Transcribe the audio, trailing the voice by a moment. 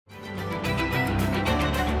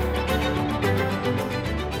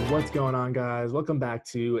What's going on, guys? Welcome back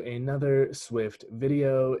to another Swift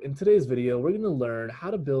video. In today's video, we're going to learn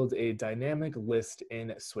how to build a dynamic list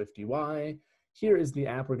in SwiftUI. Here is the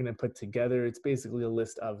app we're going to put together. It's basically a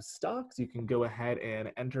list of stocks. You can go ahead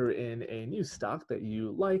and enter in a new stock that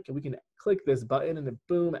you like, and we can click this button and it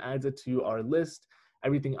boom, adds it to our list.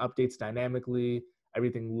 Everything updates dynamically.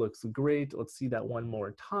 Everything looks great. Let's see that one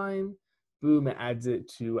more time. Boom, it adds it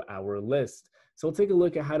to our list. So we'll take a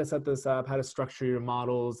look at how to set this up, how to structure your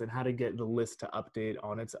models, and how to get the list to update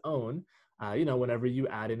on its own, whenever you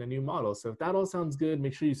add in a new model. So if that all sounds good,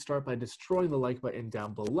 make sure you start by destroying the like button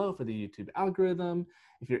down below for the YouTube algorithm.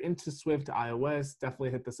 If you're into Swift iOS, definitely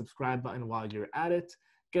hit the subscribe button while you're at it.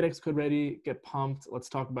 Get Xcode ready, get pumped. Let's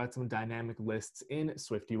talk about some dynamic lists in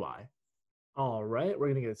SwiftUI. All right, we're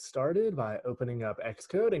gonna get started by opening up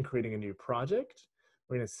Xcode and creating a new project.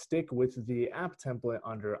 We're gonna stick with the app template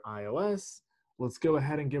under iOS. Let's go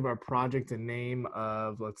ahead and give our project a name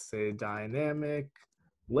of, let's say, dynamic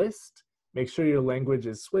list. Make sure your language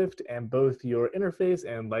is Swift and both your interface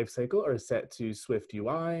and lifecycle are set to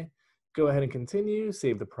SwiftUI. Go ahead and continue,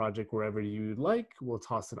 save the project wherever you'd like. We'll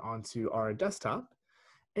toss it onto our desktop.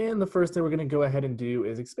 And the first thing we're gonna go ahead and do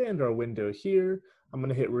is expand our window here. I'm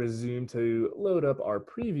gonna hit resume to load up our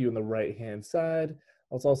preview on the right-hand side.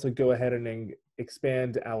 Let's also go ahead and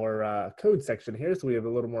expand our code section here so we have a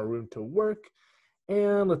little more room to work.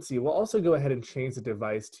 And let's see, we'll also go ahead and change the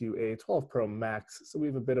device to a 12 Pro Max so we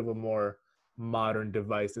have a bit of a more modern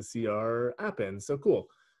device to see our app in. So cool.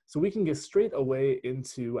 So we can get straight away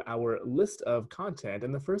into our list of content.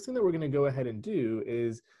 And the first thing that we're going to go ahead and do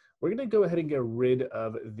is we're going to go ahead and get rid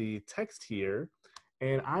of the text here.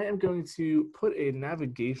 And I am going to put a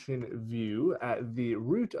navigation view at the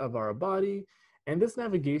root of our body. And this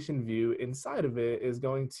navigation view inside of it is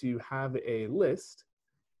going to have a list,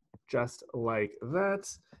 just like that.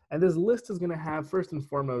 And this list is going to have, first and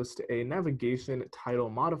foremost, a navigation title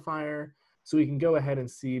modifier. So we can go ahead and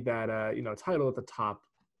see that, title at the top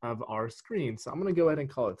of our screen. So I'm going to go ahead and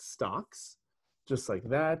call it stocks, just like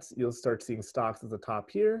that. You'll start seeing stocks at the top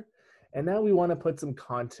here. And now we want to put some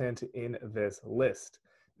content in this list.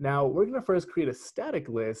 Now we're going to first create a static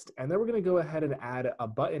list, and then we're going to go ahead and add a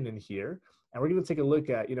button in here. And we're going to take a look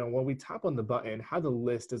at, when we tap on the button, how the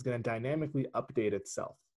list is going to dynamically update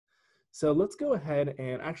itself. So let's go ahead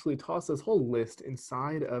and actually toss this whole list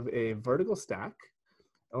inside of a vertical stack.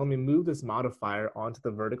 And let me move this modifier onto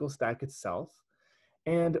the vertical stack itself.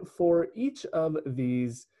 And for each of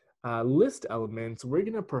these list elements, we're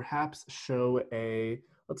going to perhaps show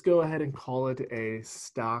let's go ahead and call it a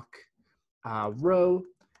stock row.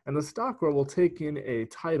 And the stock row will take in a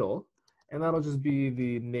title, and that'll just be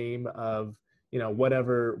the name of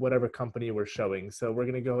whatever company we're showing. So we're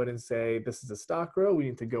going to go ahead and say this is a stock row. We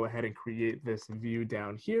need to go ahead and create this view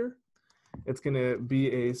down here. It's going to be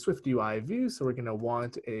a SwiftUI view. So we're going to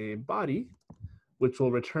want a body, which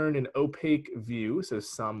will return an opaque view, so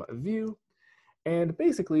some view. And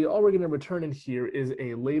basically all we're going to return in here is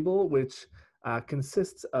a label, which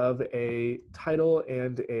consists of a title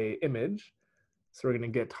and a image. So we're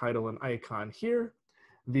going to get title and icon here.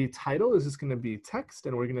 The title is just going to be text,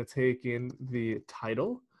 and we're going to take in the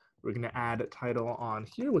title. We're going to add a title on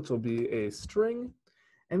here, which will be a string.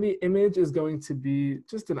 And the image is going to be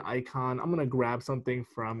just an icon. I'm going to grab something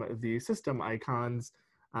from the system icons,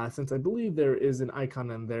 since I believe there is an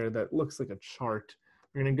icon in there that looks like a chart.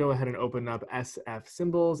 We're going to go ahead and open up SF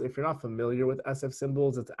Symbols. If you're not familiar with SF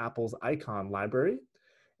Symbols, it's Apple's icon library.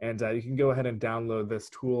 And you can go ahead and download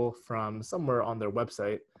this tool from somewhere on their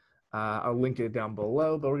website. I'll link it down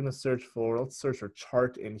below, but we're going to let's search for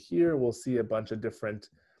chart in here. We'll see a bunch of different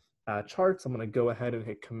charts. I'm going to go ahead and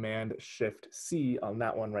hit Command-Shift-C on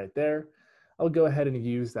that one right there. I'll go ahead and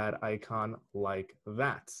use that icon like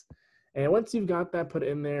that. And once you've got that put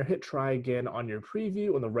in there, hit try again on your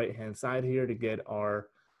preview on the right-hand side here to get our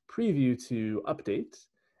preview to update.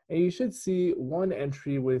 And you should see one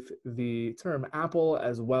entry with the term Apple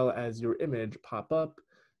as well as your image pop up.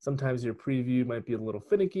 Sometimes your preview might be a little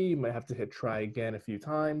finicky. You might have to hit try again a few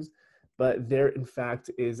times, but there in fact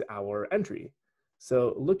is our entry.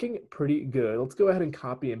 So looking pretty good. Let's go ahead and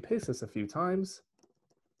copy and paste this a few times.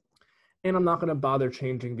 And I'm not going to bother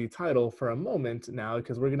changing the title for a moment now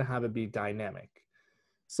because we're going to have it be dynamic.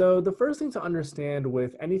 So the first thing to understand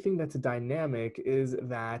with anything that's dynamic is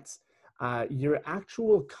that your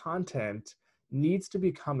actual content needs to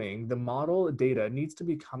be coming, the model data needs to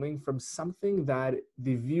be coming from something that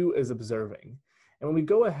the view is observing. And when we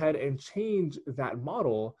go ahead and change that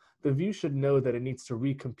model, the view should know that it needs to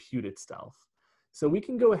recompute itself. So we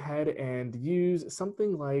can go ahead and use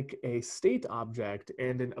something like a state object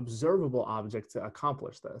and an observable object to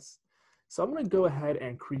accomplish this. So I'm going to go ahead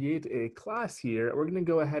and create a class here. We're going to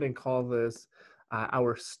go ahead and call this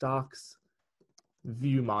our stocks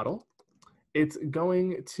view model. It's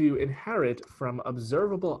going to inherit from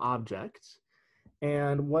observable object.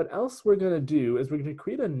 And what else we're going to do is we're going to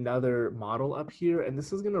create another model up here, and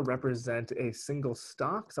this is going to represent a single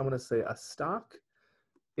stock. So I'm going to say a stock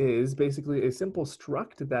is basically a simple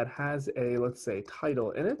struct that has a, let's say,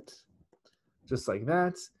 title in it, just like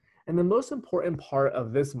that. And the most important part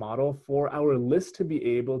of this model for our list to be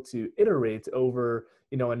able to iterate over,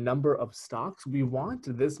 a number of stocks, we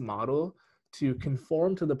want this model to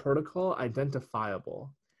conform to the protocol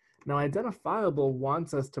identifiable. Now, identifiable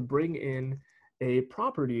wants us to bring in a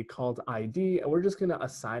property called ID, and we're just going to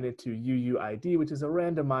assign it to UUID, which is a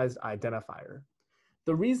randomized identifier.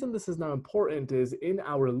 The reason this is now important is in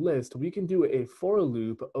our list, we can do a for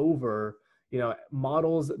loop over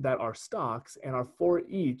models that are stocks, and our for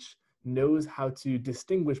each knows how to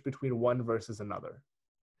distinguish between one versus another.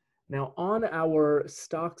 Now on our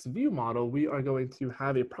stocks view model, we are going to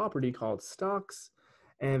have a property called stocks,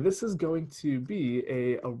 and this is going to be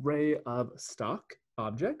an array of stock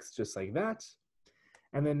objects, just like that.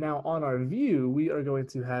 And then now on our view, we are going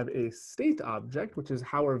to have a state object, which is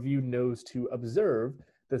how our view knows to observe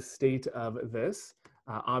the state of this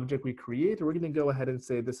object we create. We're going to go ahead and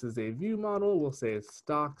say this is a view model. We'll say it's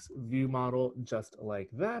stocks view model, just like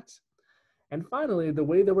that. And finally, the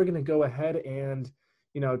way that we're going to go ahead and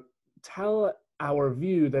tell our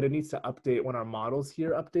view that it needs to update when our models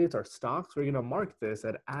here updates our stocks, we're going to mark this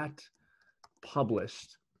at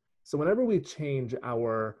published. So whenever we change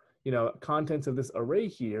our contents of this array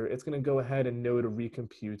here, it's going to go ahead and know to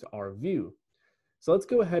recompute our view. So let's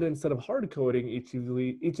go ahead, instead of hard coding each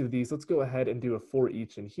of these, let's go ahead and do a for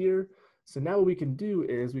each in here. So now what we can do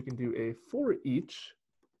is we can do a for each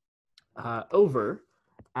over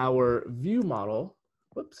our view model.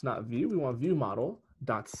 Whoops, not view, we want view model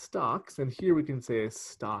dot stocks. And here we can say a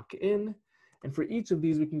stock in. And for each of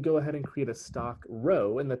these, we can go ahead and create a stock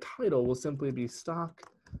row, and the title will simply be stock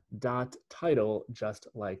dot title, just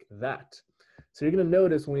like that. So you're going to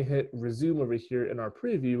notice when we hit resume over here in our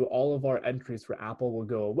preview, all of our entries for Apple will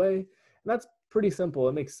go away. And that's pretty simple.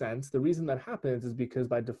 It makes sense. The reason that happens is because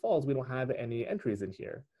by default, we don't have any entries in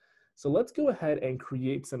here. So let's go ahead and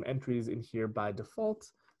create some entries in here by default,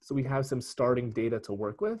 so we have some starting data to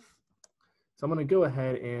work with. So I'm going to go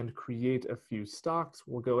ahead and create a few stocks.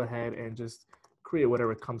 We'll go ahead and just create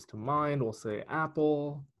whatever comes to mind. We'll say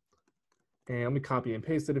Apple. And let me copy and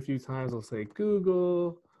paste it a few times. We'll say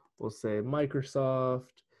Google, we'll say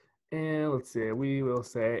Microsoft, and let's see, we will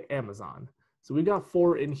say Amazon. So we got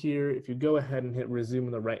 4 in here. If you go ahead and hit resume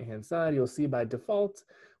on the right-hand side, you'll see by default,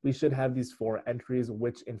 we should have these 4 entries,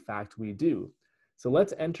 which in fact we do. So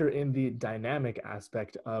let's enter in the dynamic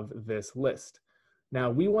aspect of this list. Now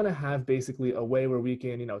we want to have basically a way where we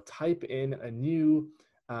can, type in a new,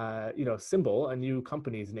 symbol, a new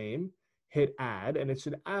company's name, hit add, and it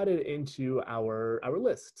should add it into our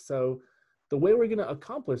list. So the way we're going to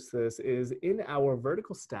accomplish this is in our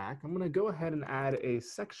vertical stack, I'm going to go ahead and add a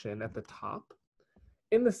section at the top.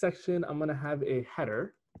 In the section, I'm going to have a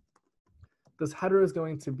header. This header is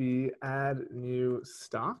going to be add new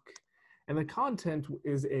stock. And the content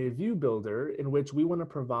is a view builder in which we want to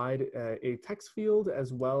provide a text field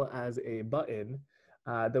as well as a button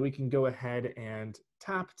that we can go ahead and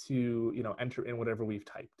tap to enter in whatever we've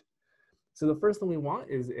typed. So the first thing we want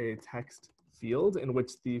is a text field in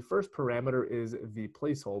which the first parameter is the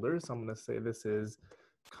placeholder. So I'm going to say this is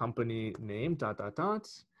company name ...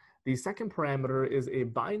 The second parameter is a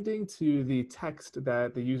binding to the text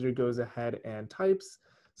that the user goes ahead and types.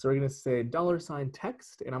 So we're going to say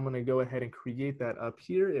 $text, and I'm going to go ahead and create that up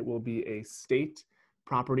here. It will be a state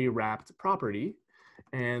property wrapped property.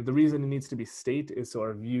 And the reason it needs to be state is so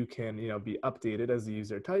our view can be updated as the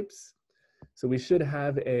user types. So we should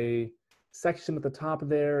have a section at the top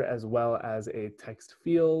there as well as a text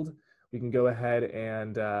field. We can go ahead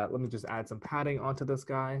and let me just add some padding onto this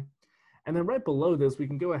guy. And then right below this, we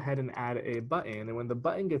can go ahead and add a button. And when the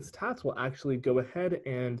button gets tapped, we'll actually go ahead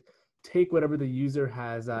and take whatever the user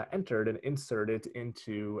has entered and insert it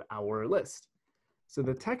into our list. So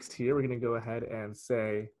the text here, we're going to go ahead and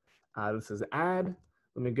say, this is add.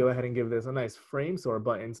 Let me go ahead and give this a nice frame. So our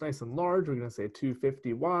button's nice and large. We're going to say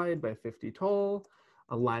 250 wide by 50 tall.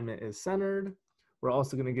 Alignment is centered. We're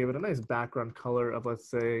also going to give it a nice background color of, let's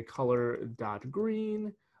say,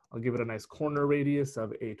 color.green. I'll give it a nice corner radius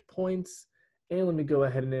of 8 points. And let me go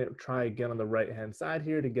ahead and try again on the right-hand side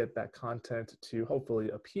here to get that content to hopefully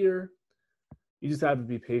appear. You just have to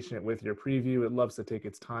be patient with your preview. It loves to take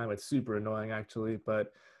its time. It's super annoying, actually,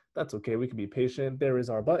 but that's okay. We can be patient. There is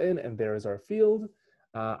our button, and there is our field.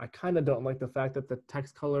 I kind of don't like the fact that the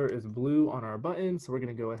text color is blue on our button, so we're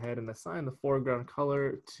going to go ahead and assign the foreground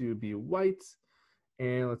color to be white.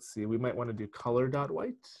 And let's see, we might want to do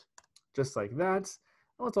color.white, just like that.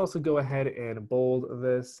 And let's also go ahead and bold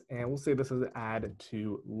this, and we'll say this is add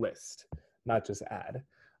to list, not just add.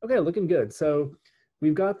 Okay, looking good. So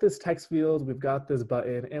we've got this text field, we've got this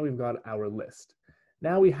button, and we've got our list.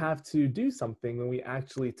 Now we have to do something when we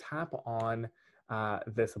actually tap on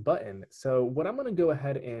this button. So what I'm going to go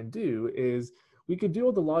ahead and do is we could do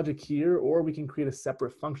all the logic here, or we can create a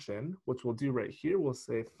separate function, which we'll do right here. We'll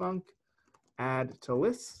say func add to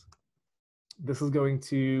list. This is going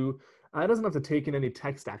to, it doesn't have to take in any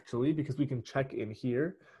text actually, because we can check in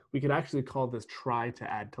here. We could actually call this try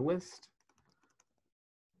to add to list.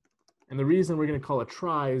 And the reason we're going to call it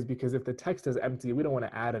try is because if the text is empty, we don't want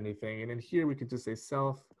to add anything. And in here, we could just say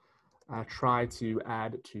self try to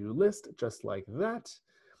add to list, just like that.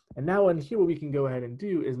 And now in here, what we can go ahead and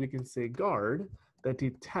do is we can say guard that the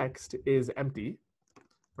text is empty,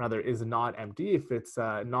 rather is not empty. If it's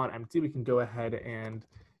not empty, we can go ahead and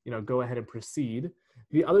proceed.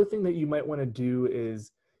 The other thing that you might want to do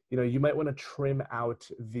is you might want to trim out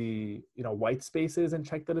the white spaces and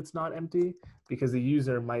check that it's not empty, because the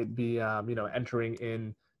user might be entering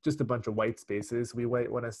in just a bunch of white spaces. We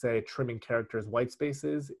might want to say trimming characters white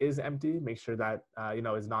spaces is empty. Make sure that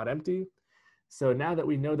is not empty. So now that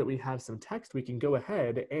we know that we have some text, we can go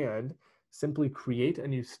ahead and simply create a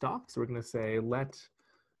new stock. So we're going to say let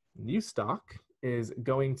new stock is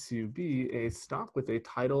going to be a stock with a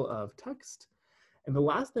title of text. And the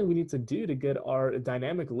last thing we need to do to get our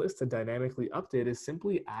dynamic list to dynamically update is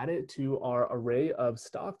simply add it to our array of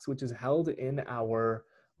stocks, which is held in our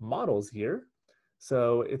models here.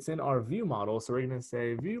 So it's in our view model. So we're going to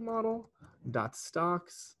say view model dot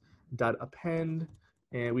stocks dot append,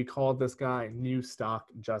 and we call this guy new stock,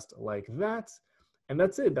 just like that. And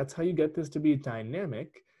that's it. That's how you get this to be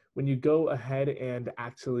dynamic. When you go ahead and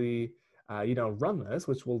actually run this,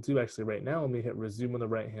 which we'll do actually right now, let me hit resume on the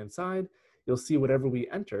right hand side. You'll see whatever we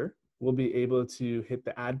enter, we'll be able to hit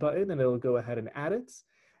the add button and it'll go ahead and add it.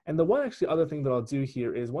 And the one actually other thing that I'll do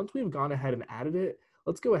here is once we've gone ahead and added it,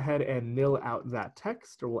 let's go ahead and nil out that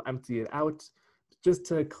text, or we'll empty it out just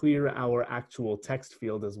to clear our actual text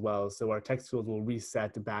field as well. So our text field will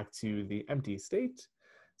reset back to the empty state.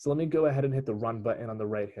 So let me go ahead and hit the run button on the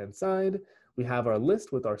right hand side. We have our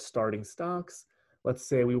list with our starting stocks. Let's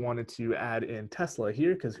say we wanted to add in Tesla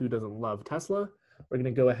here, because who doesn't love Tesla? We're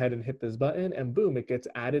going to go ahead and hit this button, and boom, it gets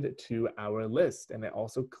added to our list, and it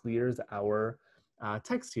also clears our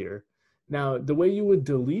text here. Now, the way you would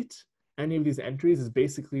delete any of these entries is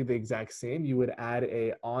basically the exact same. You would add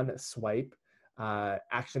a on swipe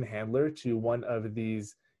action handler to one of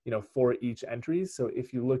these for each entries. So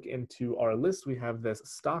if you look into our list, we have this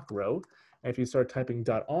stock row. And if you start typing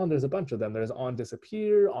 .on, there's a bunch of them. There's on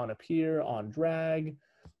disappear, on appear, on drag.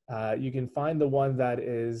 You can find the one that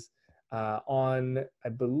is on, I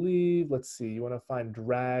believe, let's see, you want to find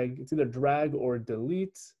drag. It's either drag or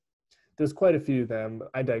delete. There's quite a few of them.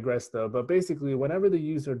 I digress though. But basically, whenever the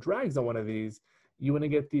user drags on one of these, you want to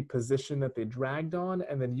get the position that they dragged on,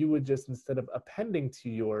 and then you would just, instead of appending to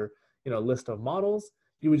your list of models,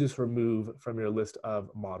 you would just remove from your list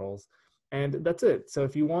of models. And that's it. So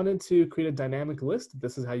if you wanted to create a dynamic list,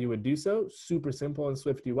 this is how you would do so. Super simple in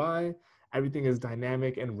SwiftUI. Everything is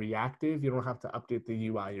dynamic and reactive. You don't have to update the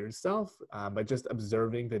UI yourself, but just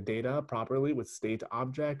observing the data properly with state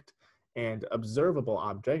object and observable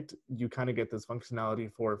object, you kind of get this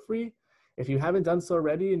functionality for free. If you haven't done so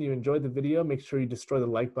already and you enjoyed the video, make sure you destroy the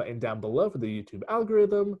like button down below for the YouTube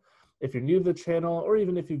algorithm. If you're new to the channel, or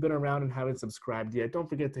even if you've been around and haven't subscribed yet, don't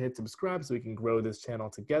forget to hit subscribe so we can grow this channel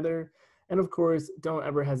together. And of course, don't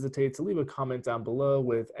ever hesitate to leave a comment down below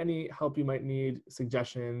with any help you might need,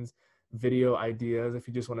 suggestions, video ideas. If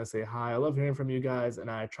you just want to say hi, I love hearing from you guys,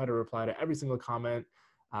 and I try to reply to every single comment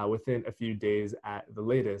within a few days at the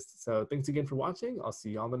latest. So thanks again for watching. I'll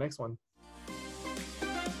see you on the next one.